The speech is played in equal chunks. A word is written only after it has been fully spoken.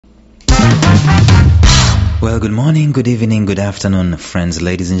Well, good morning, good evening, good afternoon, friends,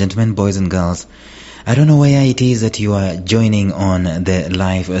 ladies and gentlemen, boys and girls. I don't know where it is that you are joining on the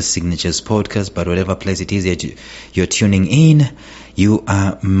Live Signatures podcast, but whatever place it is that you're tuning in, you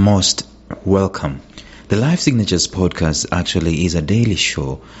are most welcome. The Live Signatures podcast actually is a daily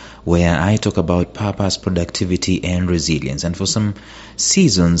show where I talk about purpose, productivity, and resilience. And for some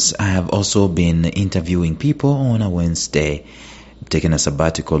seasons, I have also been interviewing people on a Wednesday, taking a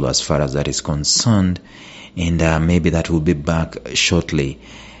sabbatical as far as that is concerned. And maybe that will be back shortly.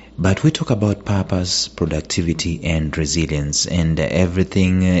 But we talk about purpose, productivity, and resilience, and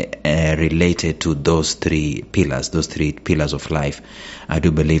everything related to those three pillars of life. I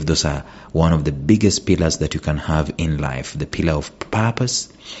do believe those are one of the biggest pillars that you can have in life: the pillar of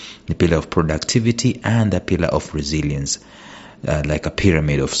purpose, the pillar of productivity, and the pillar of resilience, like a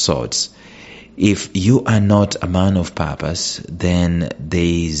pyramid of sorts. If you are not a man of purpose, then there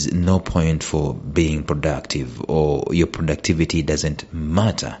is no point for being productive, or your productivity doesn't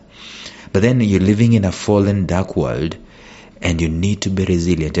matter. But then you're living in a fallen, dark world, and you need to be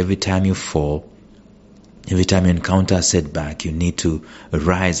resilient. Every time you fall, every time you encounter a setback, you need to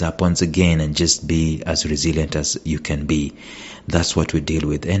rise up once again and just be as resilient as you can be. That's what we deal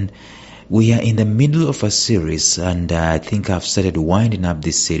with. And we are in the middle of a series, and I think I've started winding up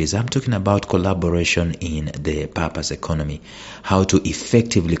this series. I'm talking about collaboration in the purpose economy, how to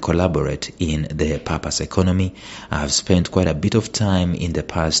effectively collaborate in the purpose economy. I've spent quite a bit of time in the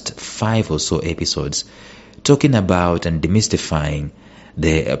past 5 or so episodes talking about and demystifying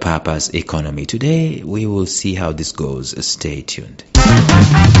the purpose economy. Today, we will see how this goes. Stay tuned.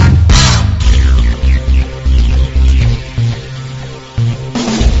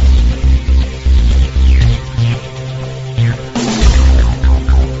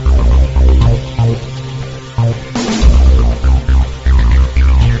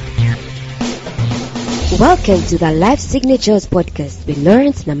 Welcome to the Life Signatures podcast with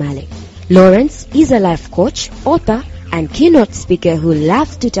Lawrence Namale. Lawrence is a life coach, author, and keynote speaker who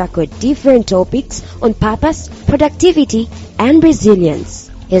loves to tackle different topics on purpose, productivity, and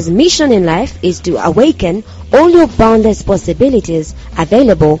resilience. His mission in life is to awaken all your boundless possibilities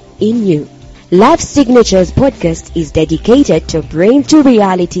available in you. Life Signatures podcast is dedicated to bring to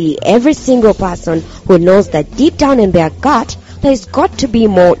reality every single person who knows that deep down in their gut, there's got to be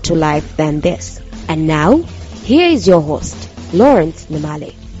more to life than this. And now, here is your host, Lawrence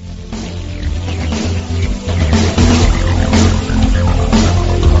Namale.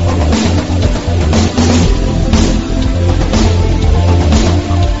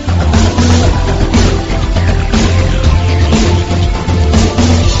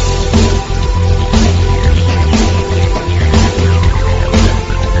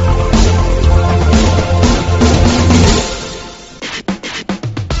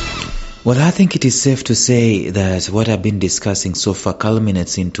 Well, I think it is safe to say that what I've been discussing so far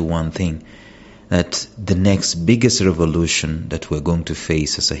culminates into one thing, that the next biggest revolution that we're going to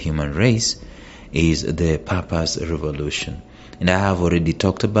face as a human race is the purpose revolution. And I have already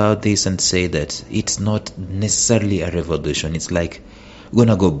talked about this and say that it's not necessarily a revolution. It's like we're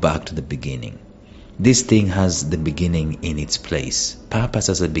going to go back to the beginning. This thing has the beginning in its place. Purpose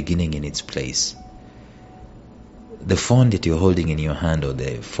has a beginning in its place. The phone that you're holding in your hand, or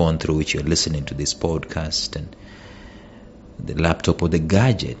the phone through which you're listening to this podcast, and the laptop or the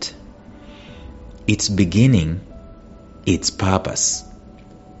gadget, its beginning, its purpose.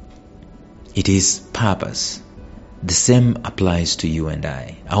 It is purpose. The same applies to you and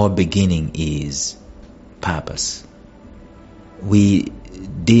I. Our beginning is purpose. We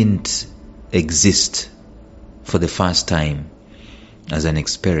didn't exist for the first time as an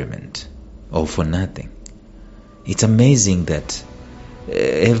experiment or for nothing. It's amazing that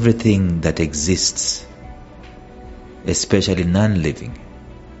everything that exists, especially non-living,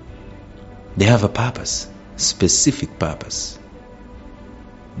 they have a purpose, specific purpose.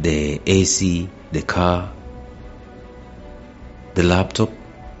 The AC, the car, the laptop,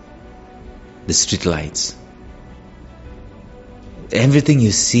 the street lights. Everything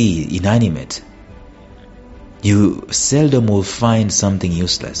you see inanimate, you seldom will find something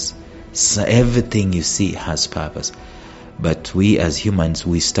useless. So everything you see has purpose. But we as humans,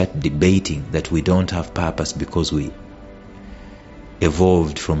 we start debating that we don't have purpose because we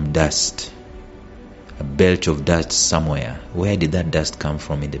evolved from dust, a belch of dust somewhere. Where did that dust come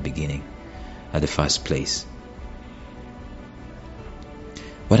from in the beginning, at the first place?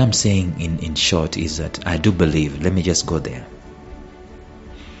 What I'm saying in short is that I do believe, let me just go there.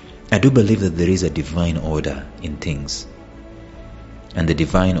 I do believe that there is a divine order in things. And the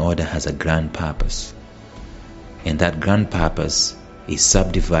divine order has a grand purpose. And that grand purpose is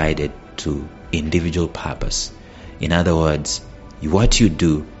subdivided to individual purpose. In other words, what you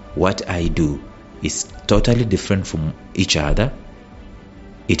do, what I do, is totally different from each other.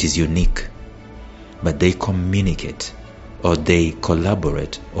 It is unique, but they communicate, or they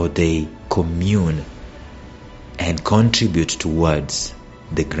collaborate, or they commune and contribute towards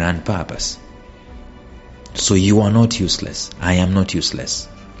the grand purpose. So you are not useless. I am not useless.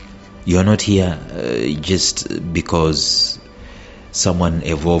 You are not here just because someone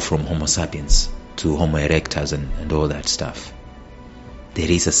evolved from Homo sapiens to Homo erectus and all that stuff. There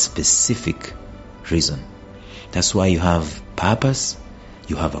is a specific reason. That's why you have purpose,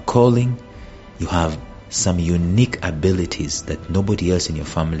 you have a calling, you have some unique abilities that nobody else in your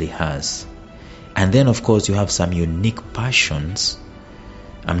family has. And then, of course, you have some unique passions.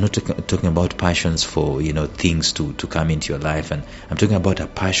 I'm not talking about passions for, things to come into your life. And I'm talking about a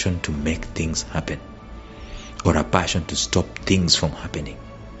passion to make things happen, or a passion to stop things from happening.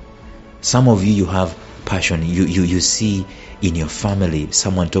 Some of you have passion. You see in your family,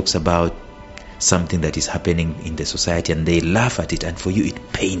 someone talks about something that is happening in the society and they laugh at it, and for you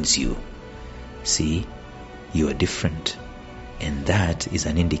it pains you. See, you are different. And that is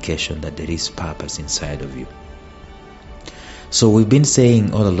an indication that there is purpose inside of you. So we've been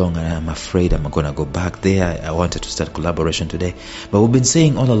saying all along, and I'm afraid I'm going to go back there. I wanted to start collaboration today. But we've been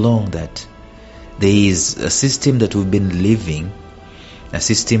saying all along that there is a system that we've been living, a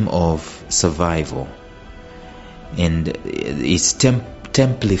system of survival. And it's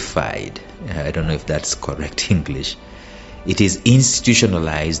templified. I don't know if that's correct English. It is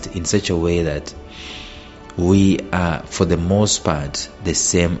institutionalized in such a way that we are, for the most part, the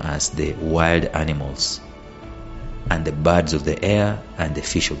same as the wild animals and the birds of the air and the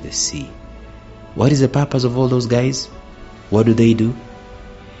fish of the sea. What is the purpose of all those guys? What do?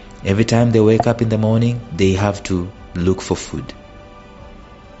 Every time they wake up in the morning, they have to look for food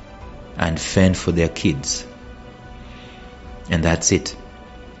and fend for their kids. And that's it.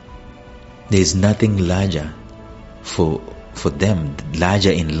 There is nothing larger for them,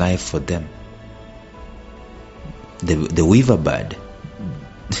 larger in life for them. The weaver bird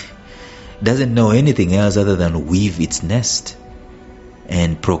doesn't know anything else other than weave its nest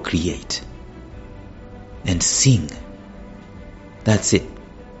and procreate and sing. That's it.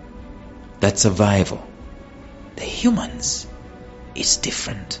 That's survival. The humans, it's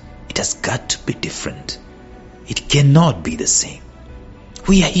different. It has got to be different. It cannot be the same.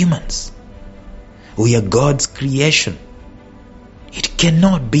 We are humans. We are God's creation. It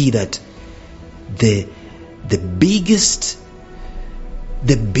cannot be that the biggest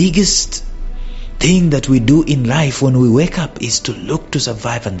thing that we do in life when we wake up is to look to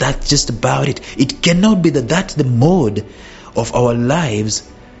survive, and that's just about it. It cannot be that that's the mode of our lives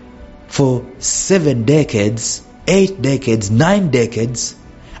for 7 decades, 8 decades, 9 decades,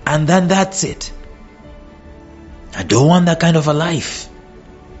 and then that's it. I don't want that kind of a life.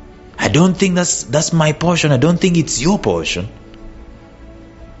 I don't think that's my portion. I don't think it's your portion.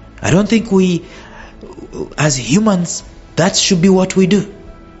 I don't think we, as humans, that should be what we do.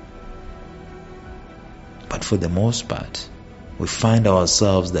 But for the most part, we find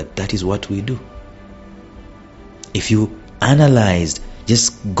ourselves that is what we do. If you analyzed,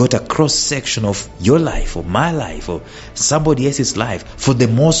 just got a cross section of your life or my life or somebody else's life, for the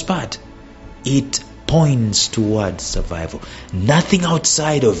most part, it points towards survival. Nothing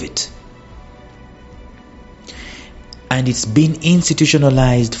outside of it. And it's been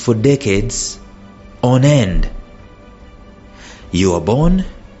institutionalized for decades on end. You are born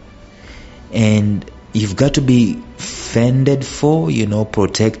and you've got to be fended for,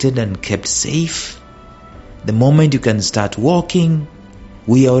 protected and kept safe. The moment you can start walking,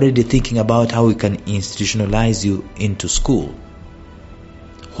 we are already thinking about how we can institutionalize you into school.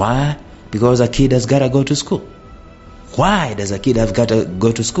 Why? Because a kid has got to go to school. Why does a kid have got to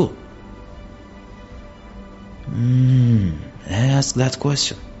go to school? Ask that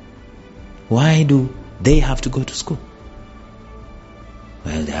question. Why do they have to go to school?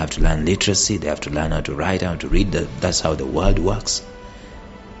 Well, they have to learn literacy. They have to learn how to write, how to read. That's how the world works.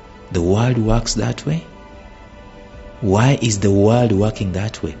 The world works that way. Why is the world working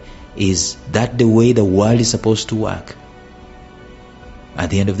that way? Is that the way the world is supposed to work?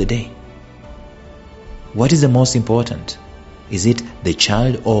 At the end of the day, what is the most important? Is it the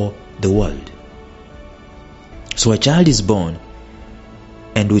child or the world? So a child is born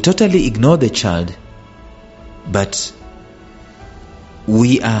and we totally ignore the child, but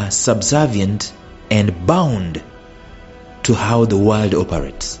we are subservient and bound to how the world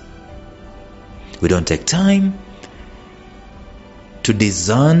operates. We don't take time to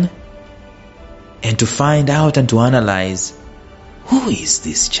discern and to find out and to analyze, who is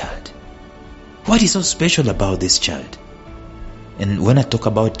this child? What is so special about this child? And when I talk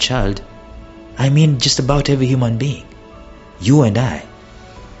about child, I mean just about every human being. You and I.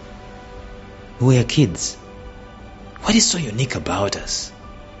 We are kids. What is so unique about us?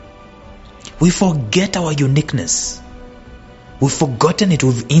 We forget our uniqueness. We've forgotten it.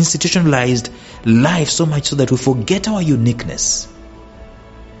 We've institutionalized life so much so that we forget our uniqueness.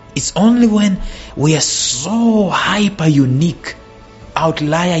 It's only when we are so hyper unique,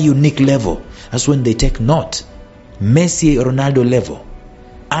 outlier unique level, that's when they take note. Messi, Ronaldo level,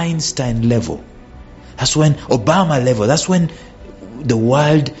 Einstein level. That's when Obama level. That's when the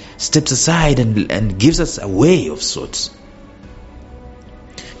world steps aside and gives us a way of sorts.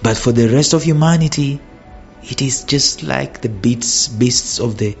 But for the rest of humanity, it is just like the beasts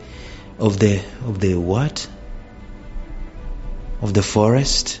of the what? Of the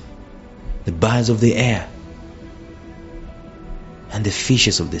forest, the birds of the air, and the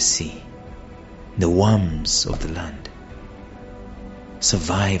fishes of the sea, the worms of the land.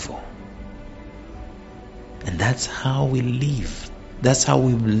 Survival. And that's how we live. That's how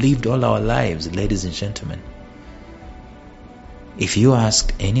we've lived all our lives, ladies and gentlemen. If you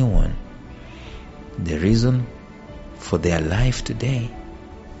ask anyone the reason for their life today,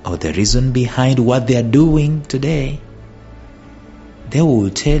 or the reason behind what they are doing today, they will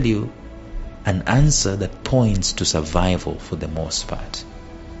tell you an answer that points to survival for the most part.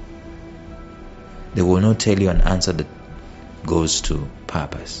 They will not tell you an answer that goes to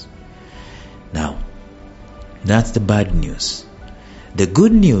purpose. Now, that's the bad news. The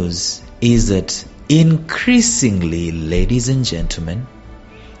good news is that increasingly, ladies and gentlemen,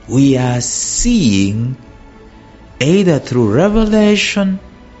 we are seeing, either through revelation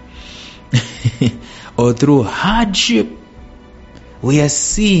or through hardship, we are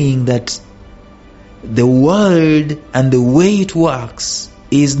seeing that the world and the way it works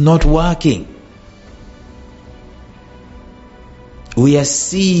is not working. We are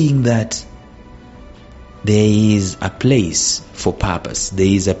seeing that there is a place for purpose. There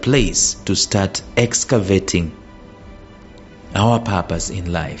is a place to start excavating our purpose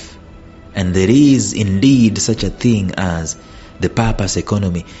in life. And there is indeed such a thing as the purpose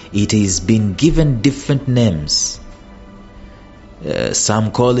economy. It is been given different names.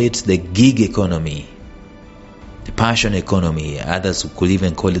 Some call it the gig economy, the passion economy. Others could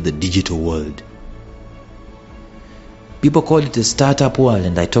even call it the digital world. People call it the startup world,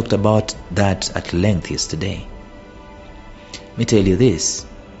 and I talked about that at length yesterday. Let me tell you this.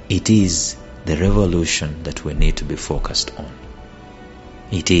 It is the revolution that we need to be focused on.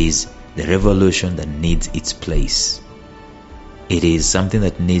 It is the revolution that needs its place. It is something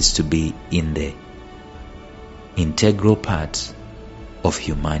that needs to be in the integral part of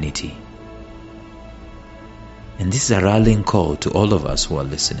humanity. And this is a rallying call to all of us who are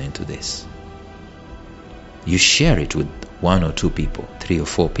listening to this. You share it with 1 or 2 people, 3 or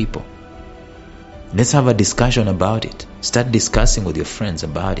 4 people. Let's have a discussion about it. Start discussing with your friends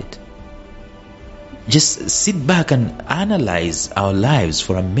about it. Just sit back and analyze our lives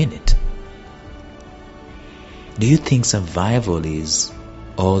for a minute. Do you think survival is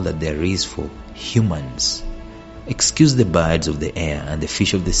all that there is for humans? Excuse the birds of the air and the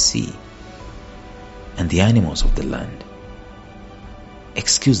fish of the sea and the animals of the land.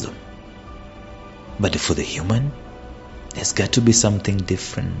 Excuse them. But for the human, there's got to be something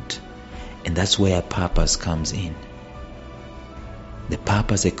different. And that's where purpose comes in. The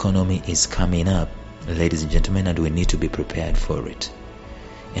purpose economy is coming up, ladies and gentlemen, and we need to be prepared for it.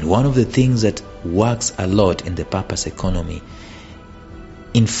 And one of the things that works a lot in the purpose economy,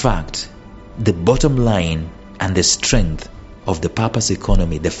 in fact, the bottom line and the strength of the purpose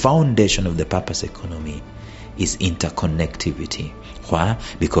economy, the foundation of the purpose economy, is interconnectivity. Why?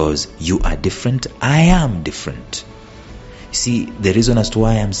 Because you are different, I am different. You see, the reason as to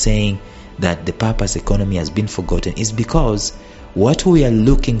why I'm saying that the purpose economy has been forgotten is because what we are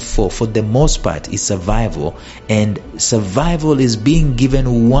looking for the most part, is survival, and survival is being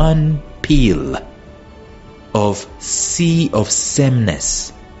given one pill of sea of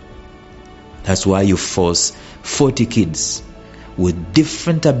sameness. That's why you force 40 kids with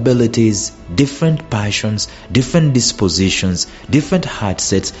different abilities, different passions, different dispositions, different heart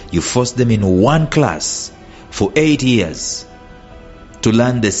sets. You force them in one class for 8 years to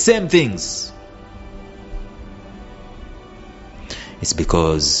learn the same things. It's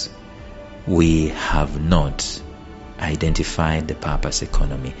because we have not identified the purpose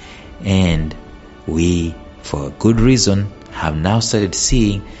economy, and we, for a good reason, have now started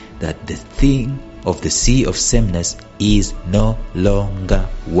seeing that the thing of the sea of sameness is no longer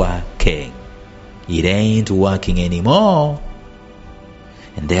working. It ain't working anymore.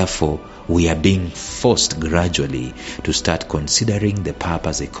 And therefore, we are being forced gradually to start considering the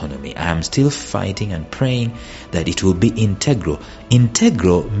purpose economy. I am still fighting and praying that it will be integral.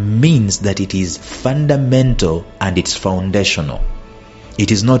 Integral means that it is fundamental and it's foundational.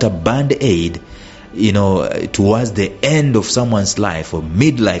 It is not a band-aid, towards the end of someone's life or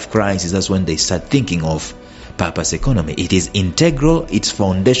midlife crisis. That's when they start thinking of purpose economy. It is integral, it's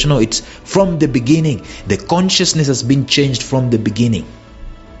foundational, it's from the beginning. The consciousness has been changed from the beginning.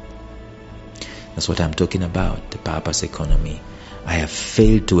 That's what I'm talking about, the purpose economy. I have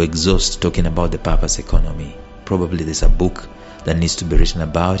failed to exhaust talking about the purpose economy. Probably there's a book that needs to be written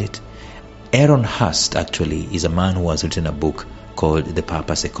about it. Aaron Hurst actually is a man who has written a book called The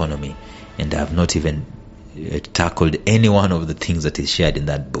Purpose Economy, and I have not even tackled any one of the things that is shared in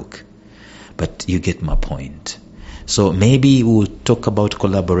that book. But you get my point. So maybe we'll talk about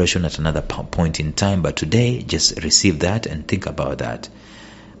collaboration at another point in time, but today just receive that and think about that.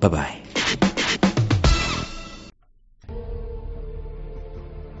 Bye-bye.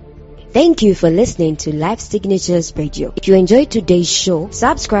 Thank you for listening to Life Signatures Radio. If you enjoyed today's show,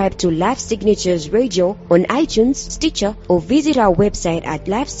 subscribe to Life Signatures Radio on iTunes, Stitcher, or visit our website at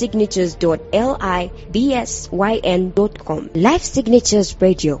lifesignatures.libsyn.com. Life Signatures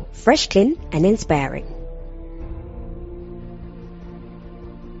Radio, fresh, clean, and inspiring.